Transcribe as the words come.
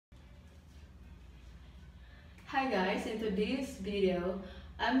Hi guys, in today's video,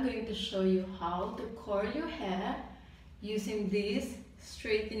 I'm going to show you how to curl your hair using this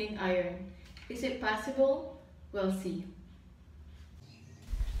straightening iron. Is it possible? We'll see.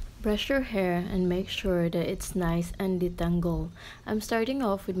 Brush your hair and make sure that it's nice and detangled. I'm starting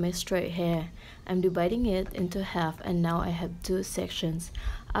off with my straight hair. I'm dividing it into half and now I have two sections.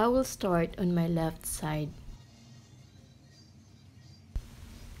 I will start on my left side.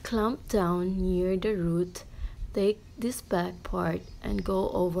 Clamp down near the root. Take this back part and go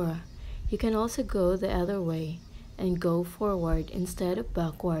over. You can also go the other way and go forward instead of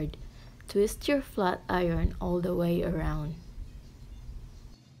backward. Twist your flat iron all the way around.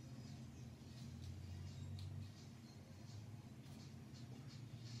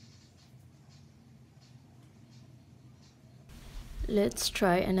 Let's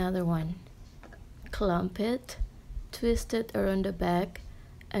try another one. Clamp it, twist it around the back,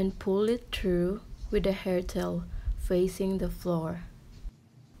 and pull it through with the hair tail facing the floor.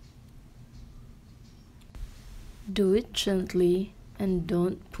 Do it gently and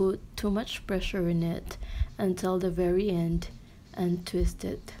don't put too much pressure in it until the very end and twist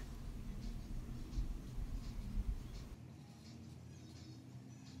it.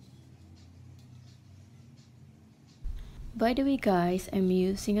 By the way guys, I'm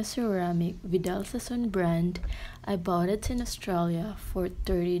using a ceramic Vidal Sassoon brand. I bought it in Australia for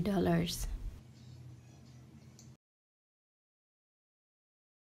 $30.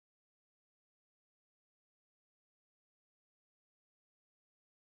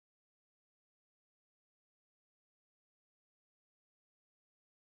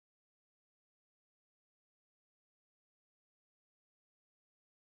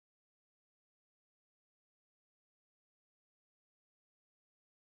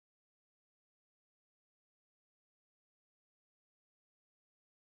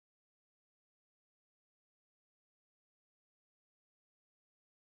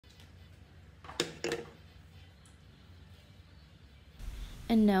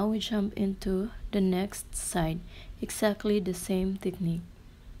 And now we jump into the next side, exactly the same technique.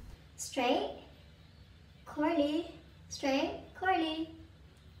 Straight, curly, straight, curly.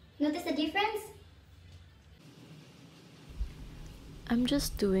 Notice the difference? I'm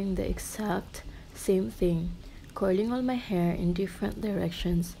just doing the exact same thing, curling all my hair in different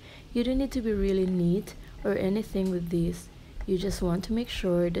directions. You don't need to be really neat or anything with this. You just want to make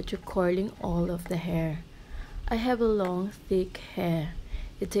sure that you're curling all of the hair. I have a long, thick hair.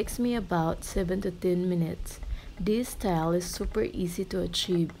 It takes me about 7 to 10 minutes. This style is super easy to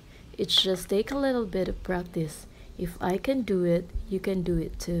achieve. It's just take a little bit of practice. If I can do it, you can do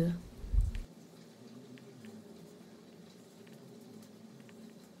it too.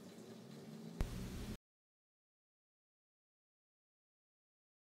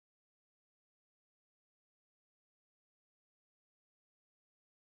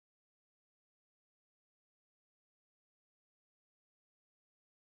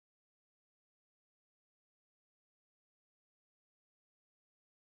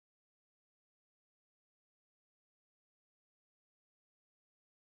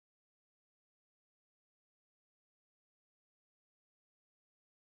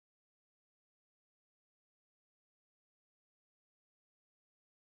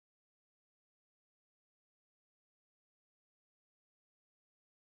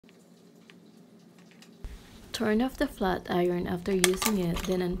 Turn off the flat iron after using it,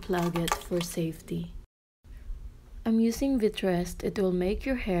 then unplug it for safety. I'm using Vitrest. It will make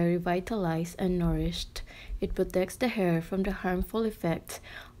your hair revitalized and nourished. It protects the hair from the harmful effects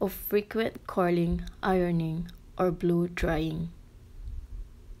of frequent curling, ironing, or blow drying.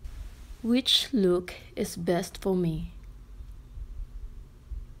 Which look is best for me?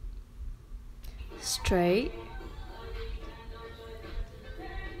 Straight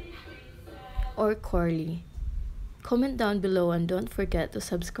or curly? Comment down below and don't forget to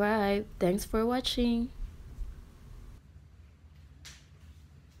subscribe. Thanks for watching.